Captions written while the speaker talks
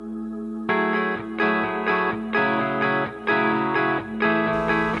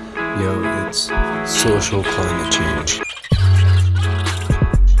Science, social climate change.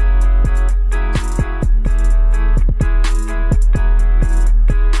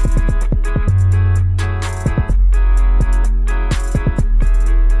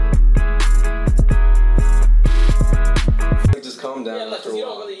 Just calm down. Yeah, like, cause you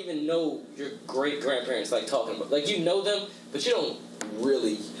don't really even know your great grandparents, like talking about, like you know them, but you don't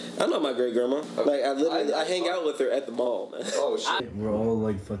really. I know my great grandma. Like I hang out with her at the mall, man. Oh shit. We're all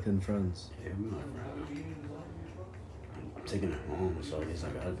like fucking friends. Yeah, we're not friends. I'm taking it home, so I guess I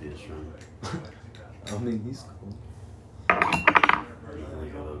gotta be his friend. I mean, he's cool. Like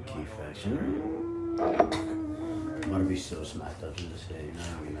a little key faction. I'm gonna be so smacked up in this head, you're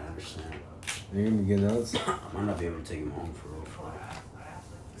not even gonna understand. You're gonna get nuts? I might not be able to take him home for real.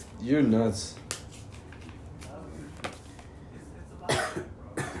 You're nuts.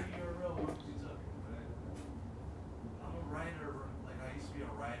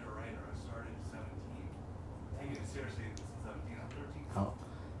 How?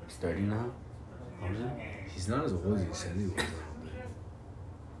 He's 30 now? How old is he? He's not as old as he said he was.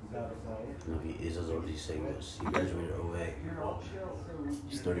 No, he is as old as he said he was. He graduated 08.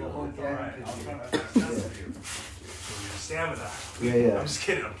 He's 31. Stamina. Yeah. I'm just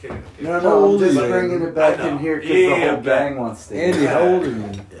kidding. No, How old I'm just are you? bringing it back I know. in here because Yeah, the whole yeah, gang wants to. Andy, how old are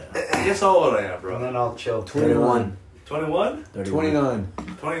you? Yeah. Guess how old I am, And bro. then I'll chill. 21. 21? 29.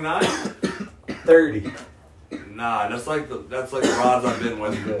 29? 30. Nah, that's like the rods I've been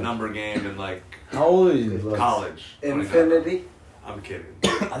with number game in like How old are you? Good luck. college. 29. Infinity. I'm kidding.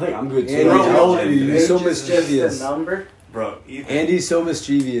 I think I'm good too. Andy, Bro, how old are you? You're Age so is just a mischievous. number. Bro, Ethan. Andy's so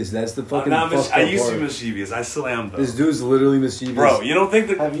mischievous. That's the fucking I fucked up used to be part. mischievous. I still am though. This dude's literally mischievous. Bro, you don't think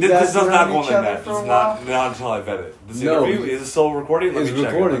that Have you this guys does not known go each like other that? for It's a not until I vet it. This No. interview is it still recording? Let It's me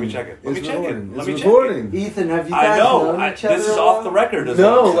check recording. it. Let me check it. Let me It's check it. recording. Let It's me check recording. it. Ethan, have you I guys know. known each other? This is a off the while? record. Is what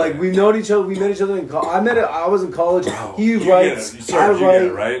No, I'm like saying. we've known each other. We met each other in college. I was in college. He You writes. get it. I You get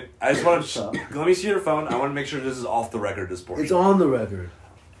it, write. right? I just want What's to. up? Let me see your phone. I want to make sure this is off the record. This portion. It's on the record.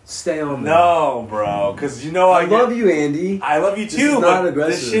 Stay on there. No, bro, because you know I love you, Andy. I love you This too, is but not this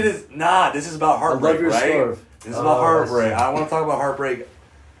aggressive. shit is This is about I heartbreak, love your right? scarf. This is about Oh, heartbreak. I want to talk about heartbreak.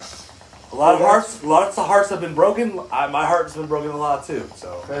 Lots of hearts have been broken. My heart's been broken a lot too.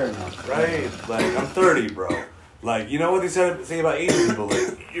 So Fair enough. right, like I'm 30, bro. Like you know what they say about Asian people?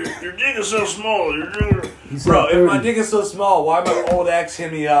 Like your dick is so small. He said Bro, if 30. my dick is so small, why my old ex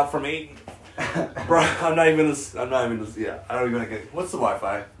hit me up from 8? Bro, I'm not even. Yeah, I don't even get. What's the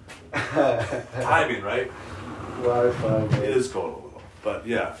Wi-Fi? Timing, right? Wi-Fi. It is cold a little, but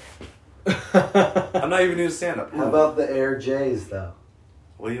yeah. I'm not even doing stand-up. How about the Air J's though?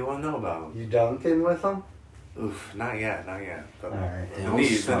 What do you want to know about them? You dunking with them? Oof, not yet. But All right. The Damn, knee,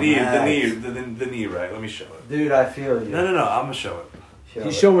 so the knee, right? Let me show it. Dude, I feel you. No, I'm gonna show it. Show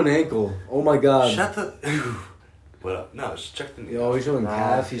He's it. showing ankle. Oh my god. Shut the. What up? No, just check the knee. Yo, he's showing Nah,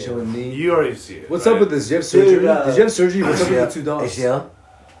 calf. He's yeah. showing knee. You already see it. What's right? up with this? Did you have surgery? Dude, Did you have surgery? What's up with the two dogs? ACL?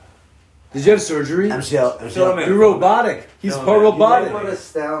 Did you have surgery? MCL. Fill him in. You're robotic. He's No, part man. You know what robotic.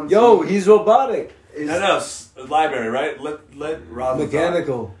 astounds Yo, me he's robotic. is No, library, right? Let Rob.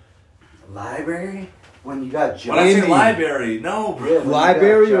 Mechanical. library when you got When I say Andy. library, no, bro. Yeah, when you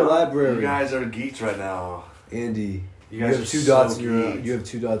Library got or John. library? You guys are geeks right now. Andy, You you guys have are two so dots in your. geeked. You have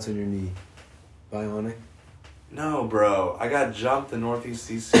 2 dots on your knee. Bionic. No, bro. I got jumped in Northeast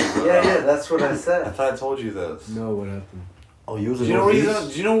DC. Bro. Yeah, that's what I I said. thought I told you this. No, what happened? Oh, you was Do a you know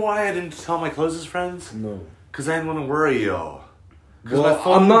Northeast? do you know why I didn't tell my closest friends? No. Cause I didn't want to worry y'all. Cause Well, my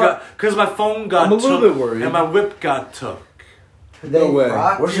phone I'm not- got. Cause my phone got. I'm a little took, bit worried. And my whip got took. They way.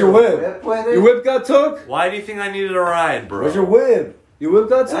 rocked Where's your whip? with it? Your whip got took? Why do you think I needed a ride, bro? Where's your whip? Your whip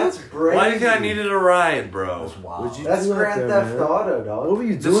got That's took? crazy. Why do you think I needed a ride, bro? What'd you That's do out Grand there, Theft man? Auto, dog. What were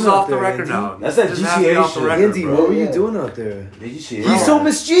you This doing is out off the there, record Andy? now. That's that This has to be GTA off the shit. record, Andy, bro. what were you Yeah. doing out there? Did you see it? He's so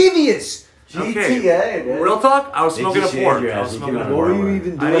mischievous! GTA, dude. Real talk, I was They smoking a just pork. shaved your I was ass. You smoking came a out What pork. were you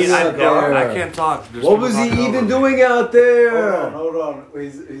even doing out there? I can't talk. There's What people was he talking even over me. doing out there? Hold on.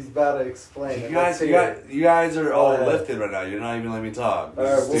 He's about to explain. You it. guys, Let's hear it. you guys are all ahead. lifted right now. You're not even letting me talk. All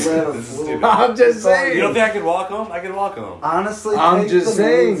right, This we'll is let stupid. him- This is we'll- stupid. I'm just It's all saying. You don't think I could walk home? I could walk home. Honestly, I'm take just the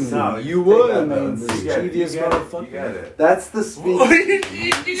saying. main No, seat. You Take would. the main man. seat. Mischievous You get motherfucker. it. That's the speaker.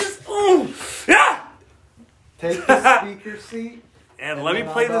 you just, ooh, yeah. Take the speaker seat, And And let me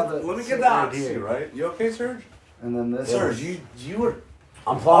then play I'm the. about to Let me sit get the right oxy, here. right? You okay, Serge? and then this. Serge, one. you were.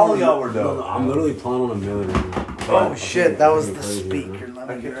 I'm All y'all were dope. No, I'm literally planning on $1 million right now. Oh I'm shit! thinking- That I'm was thinking the crazy right now. speaker. Let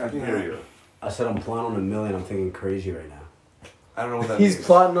I me can get hear you. I said I'm planning on $1 million. I'm thinking crazy right now. I don't know what that He's means.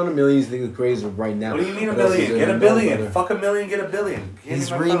 plotting on $1 million. He's thinking crazy right now. What do you mean a What else million? is Get there? a billion. Brother. Fuck $1 million, get a billion. He's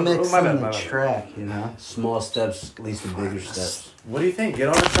Hand me my phone. Oh, remixing my bad, the my bad. track, you know? Small steps leads to bigger steps. What do you think? Get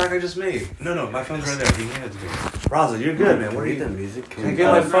on the track I just made. No, my phone's right there. Can you hand it to me? Raza, you're good, man. What are you doing? music? Can I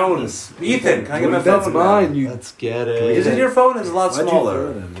get my phone? Ethan, can I get my phone? That's mine. You. Let's get Is it. it your phone? It's a lot Why'd you smaller.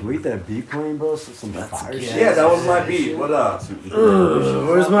 throw that? Can we get that beat playing, bro? Some fire shit. Yeah, that was my beat. What up?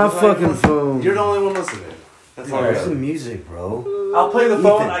 Where's my fucking phone? You're the only one listening. That's all Where's right. the music, bro? I'll play the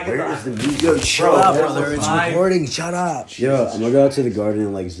phone. Ethan, I get where is the. the music? Yo, shut up, there's brother. a It's vibe. recording. Shut up. Yo, I'm gonna go out to the garden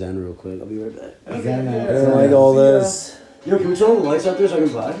and like zen real quick. I'll be right back. I don't like all this. Yo, can we turn on the lights out there so I can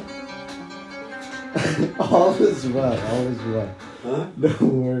vibe? All is well. All is well. Huh?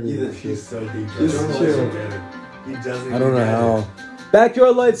 Don't worry. He's so deep. Just chill. He doesn't. I don't know get it. how.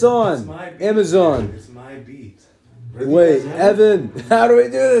 Backyard lights It's on. my beat. Amazon. It's my beat. Wait, Evan. How do we do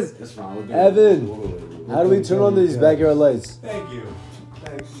this? That's fine. We'll do Evan. it. How do we turn on these backyard lights? Thank you.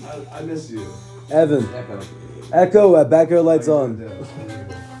 I miss you. Evan. Echo. Backyard lights on.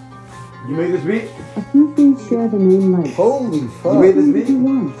 You made this beat? A few things share the name light. Holy fuck. You made this beat? You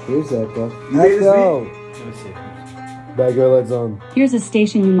want. Here's Echo. You made this Echo. Let me see. Backyard lights on. Here's a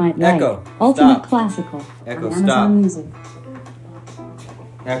station you might like. Echo, Ultimate stop. Classical. Echo, on stop. Amazon Music.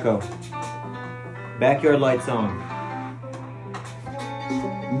 Echo. Backyard lights on.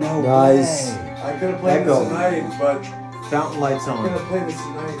 No Nice. way. I could have played Echo. this tonight, but Fountain lights I could on. have played this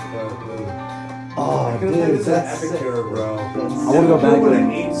tonight, but. Oh, I could have played dude, this that's at sick. Epicure, bro. That's I wanna go back would there. have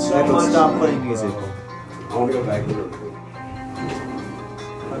ate so Echo, much stop tonight, playing music. bro. I wanna go back there.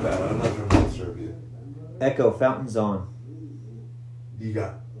 My bad. I'm not trying to disturb you. Echo, fountains on. You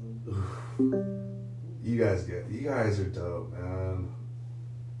got. You guys are dope, man.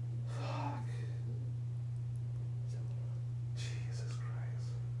 Fuck. Jesus Christ.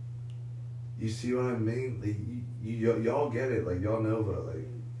 You see what I mean? Like, y'all get it. Like, y'all know, but like,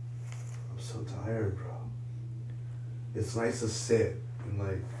 I'm so tired, bro. It's nice to sit and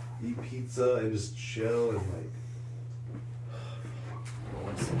like eat pizza and just chill and like.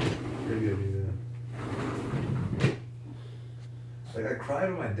 You're good, you're good. Like, I cried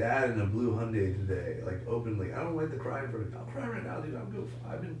with my dad in a blue Hyundai today, like, openly. I don't like to cry in front of. I'm crying right now, dude.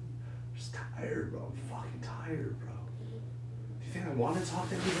 I've been just tired, bro. I'm fucking tired, bro. Do you think I want to talk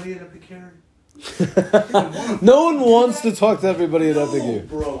to anybody at Epicure? No one wants to talk to everybody at No, Epicure.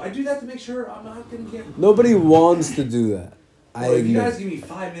 bro. I do that to make sure I'm not gonna get. Nobody wants to do that. I Bro, if you guys admit. give me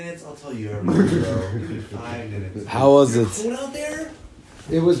 5 minutes, I'll tell you everything, bro. Give me 5 minutes. How was Is it? cold out there?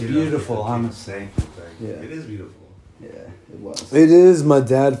 It was You know, beautiful, honestly. Thank you. Yeah. It is beautiful. Yeah, it was. It is. My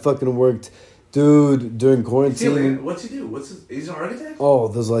dad fucking worked, dude, during See, like, quarantine. what's he do? He's an architect? Oh,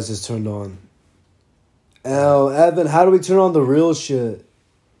 those lights just turned on. Evan, how do we turn on the real shit?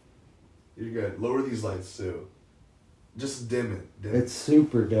 You're good. Lower these lights too. Just dim it. Dim It's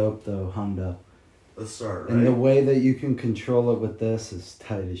super dope though, Honda. it. Let's start, right? And the way that you can control it with this is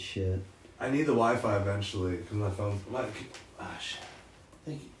tight as shit. I need the Wi-Fi eventually because my phone. Shit.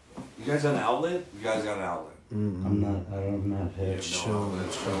 Thank you. You guys got an outlet? You guys got an outlet. I'm not hit. Chill. No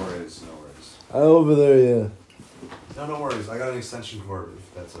worries. No worries. Over there, yeah. No worries. I got an extension cord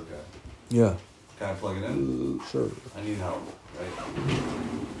if that's okay. Yeah. Can I plug it in? Sure. I need help. Right?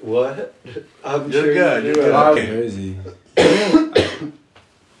 What? I'm You're good. You're good. I'm Okay. crazy.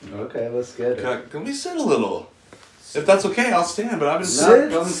 Okay, let's get it. Can we sit a little? If that's okay, I'll stand. But I've been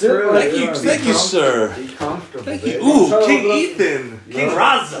Sit, come sit through. right Thank you, sir. Be comfortable. Thank you. baby. Ooh, King Ethan, King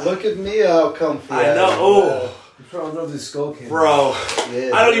Raza. Look at me how comfy I know. am. Oh, I'm trying to this skull can. bro.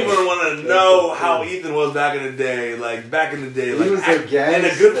 Yeah, I don't yeah. even want to know how Ethan was back in the day. Like back in the day, like was a and a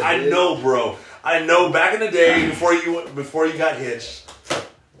gangster, good. I dude. know, bro. I know. Back in the day, before you got hitched,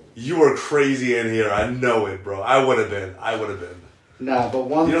 you were crazy in here. I know it, bro. I would have been. Nah, but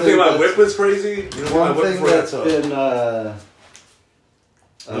one You don't thing think my that's- whip was crazy? You don't think my One whip thing was that's tough?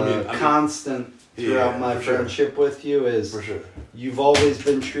 been I mean- constant throughout Yeah, my for sure. friendship with you is For sure. you've always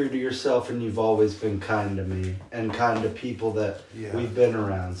been true to yourself and you've always been kind to me and kind to people that Yeah. we've been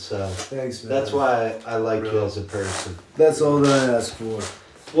around. So Thanks, man. that's why I like you Real. as a person. That's all that I ask for.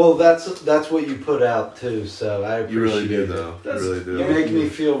 Well, that's what you put out too. So I appreciate You really do, it. though. You That's- really do. You make me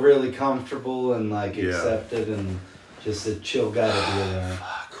feel really comfortable and like Yeah. accepted and just a chill guy to be around.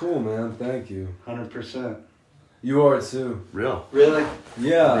 Cool, man. Thank you. 100%. You are too. Real. Really?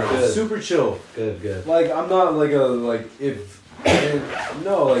 Yeah, Good. super chill. Good. Like I'm not like no,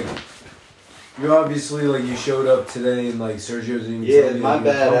 like you're obviously like you showed up today and like Sergio didn't even Yeah, tell me my that you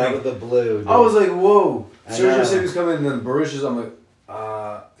were bad. Out coming. of the blue. Dude. I was like, whoa. I Sergio know. said he was coming and then Baruch's, I'm like,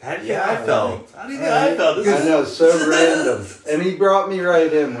 How do you Yeah, think I felt? How do you think I felt? This I is know, so random. And he brought me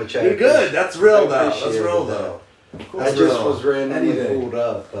right in, which I You're good. That's real, though. That's appreciate real, it, though. I just was randomly Any day. pulled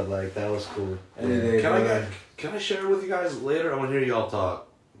up, but like that was cool. Any day, brother. Can I share it with you guys later? I want to hear y'all talk.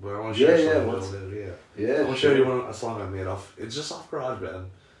 But I want to share something a little bit. Yeah. I want to show you a song I made off. It's just off GarageBand.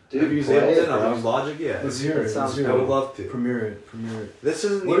 Dude, Have you used play Ableton? it, bro. I've used Logic. Yeah. Let's hear it. sounds Let's hear I it. would love to. Premiere it. This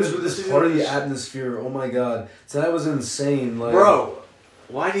isn't. What is even- with this isn't party even- atmosphere? Oh my god. Tonight was insane. Like, Bro,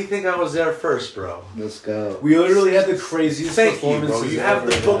 why do you think I was there first, bro? Let's go. we literally had the craziest Thank you, performances bro. You have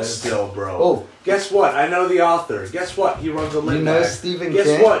the ever, book guys. still, bro. Oh. Guess what? I know the author. Guess what? He runs a You lit know bag. Stephen Guess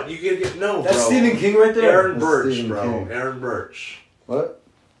King? what? You can get no, That's bro. Stephen King right there. Aaron That's Birch, Stephen bro. King. Aaron Birch. What?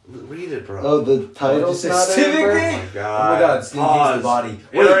 Read it, bro. Oh, the What'd you title's say? not Stephen Amber? King? Oh my Oh god. my god, Stephen King's Pause. the body.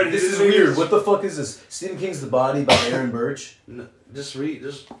 Wait, Aaron, this you is didn't weird. even- What the fuck is this? Stephen King's the body by Aaron Birch. Just read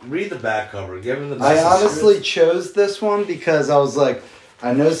the back cover. Give him the. I message. honestly chose this one because I was like,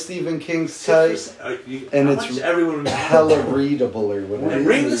 I know Stephen King's type, and how it's much everyone hella readable or whatever. And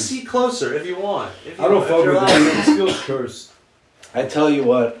bring the seat closer if you want. If you I don't want, fuck if you're with allowed. it. This feels cursed. I tell you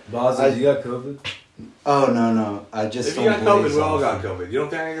what. Baza, you got COVID? Oh no! I just If you don't got COVID, blaze we all off. got COVID. You don't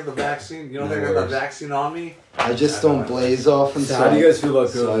think I got the vaccine? You don't No think I got the worries. vaccine on me? I just don't blaze off and So how do you guys feel about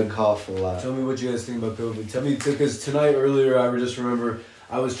so I COVID? cough a lot. Tell me what you guys think about COVID. Tell me, because tonight earlier I just remember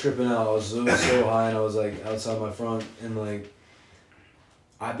I was tripping out. I was so high and I was like outside my front and like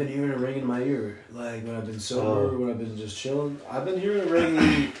I've been hearing a ring in my ear. Like when I've been sober, when I've been just chilling, I've been hearing a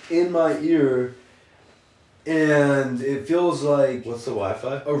ring in my ear, and it feels like What's the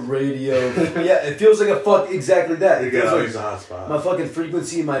Wi-Fi? a radio. Yeah, it feels like a fuck exactly that. You It feels gotta like use a hotspot. my fucking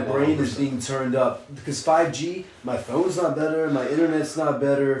frequency in my brain is 100%. being turned up because 5G, my phone's not better, my internet's not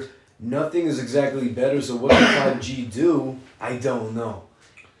better, nothing is exactly better. So what can 5G do? I don't know.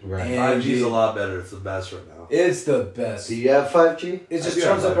 Right. And 5G's a lot better. It's the best right now. It's the best. Do you have 5G? It just I do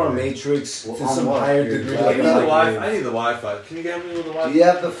turns have up our 5G. matrix Well, to on some what? higher Your degree. I Like need a the light Wi-Fi. wave. I need the Wi-Fi. Can you get me with the Do Wi-Fi? you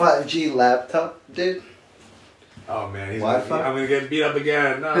have the 5G laptop, dude? Oh man, he's Wi-Fi? I'm gonna get beat up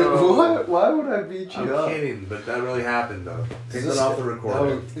again. No. What? Why would I beat you I'm up? kidding, but that really happened though. Take This- that off the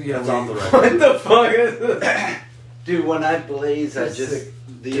recording. that was- yeah, That's wait. off the record. What the fuck is this? Dude, when I blaze, I That's just sick.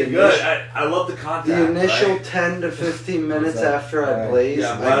 the You're initial, good. I love the contact. the initial right? 10 to 15 minutes What's that? after I Alright. blaze,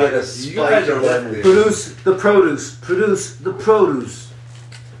 Yeah, I get a you spike guys are of with energy. me. Produce the produce. Produce the produce.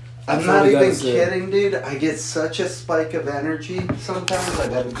 I'm That's all not we gotta even say. kidding, dude. I get such a spike of energy sometimes. I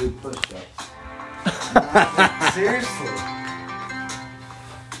gotta do push-ups. Seriously,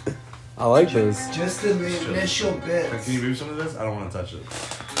 I like this. just in the initial bits. Can you move some of this? I don't want to touch it.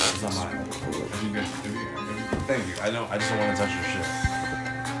 It's not mine. Thank you. I know. I just don't want to touch your shit.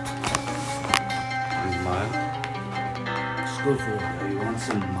 This is mine. Let's go for it. You want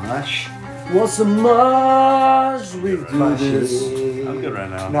some mush? Want some mush? We do this. I'm good right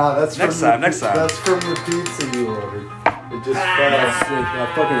now. Nah, that's Next from time, next time. That's from the pizza you ordered. It just That's fell. sick.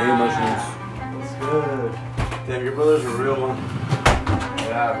 I fucking hate mushrooms. It's good. Damn, your brother's a real one.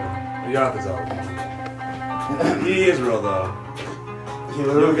 Yeah, you don't have to tell him. He is real though. He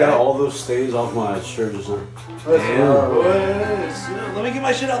literally got all those stains off my shirt just now. Let me get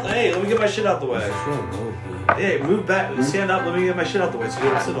my shit out the Hey, let me get my shit out the way. Hey, move back. Stand up. Let me get my shit out the way so you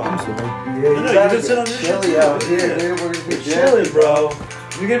don't sit on it. Yeah, No, you can sit on your shit chilly too. out here, Yeah. dude. We're We're chilling, bro.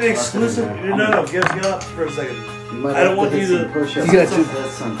 You get an exclusive. No, get up for a second. I don't want you to.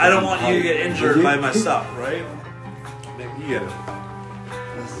 I don't want you to get injured by my stuff, right? You get it.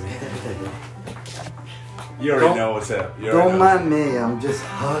 You already know what's up. You already Don't know. mind me. I'm just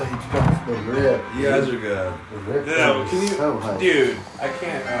hyped off the rip. You guys are good. The rip No, is can you, so hyped. dude? I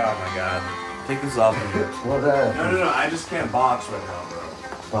can't. Oh my god. Take this off of me. What happened? No. I just can't box right now, bro.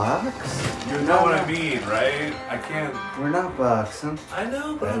 Box? You know what I mean, right? I can't. We're not boxing. I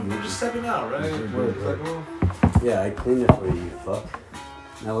know, but we're just stepping out, right? Yeah, I cleaned it for you, you fuck.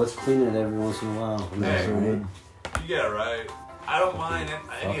 Now let's clean it every once in a while. Hey. So good. You get it right. I don't mind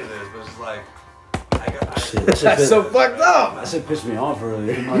any of this, but it's like I got. Shit, that shit That's pissed- so fucked up. That shit pissed me off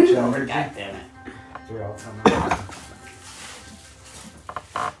earlier. Too much energy. God damn it.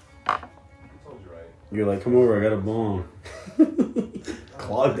 You're like, come over, I got a bone.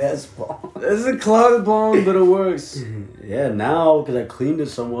 Clogged ass bone. This is a clogged bone, but it works. Yeah, now, because I cleaned it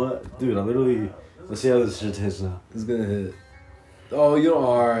somewhat. Dude, I literally. Let's see how this shit tastes now. It's gonna hit. Oh, you don't.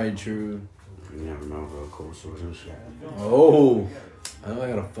 Alright, true. You never know, bro. Cold sores and shit. Oh. I know I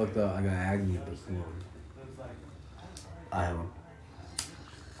got a fucked up. I got acne, but come on. I have them.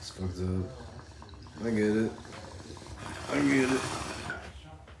 It's fucked up. I get it. I get it.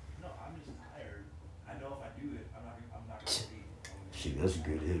 Shit, that's a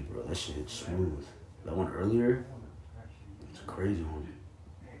good hit, bro. That shit hit smooth. That one earlier, it's a crazy one.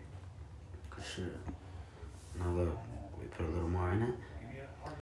 Good shit. Now look, we put a little more in it.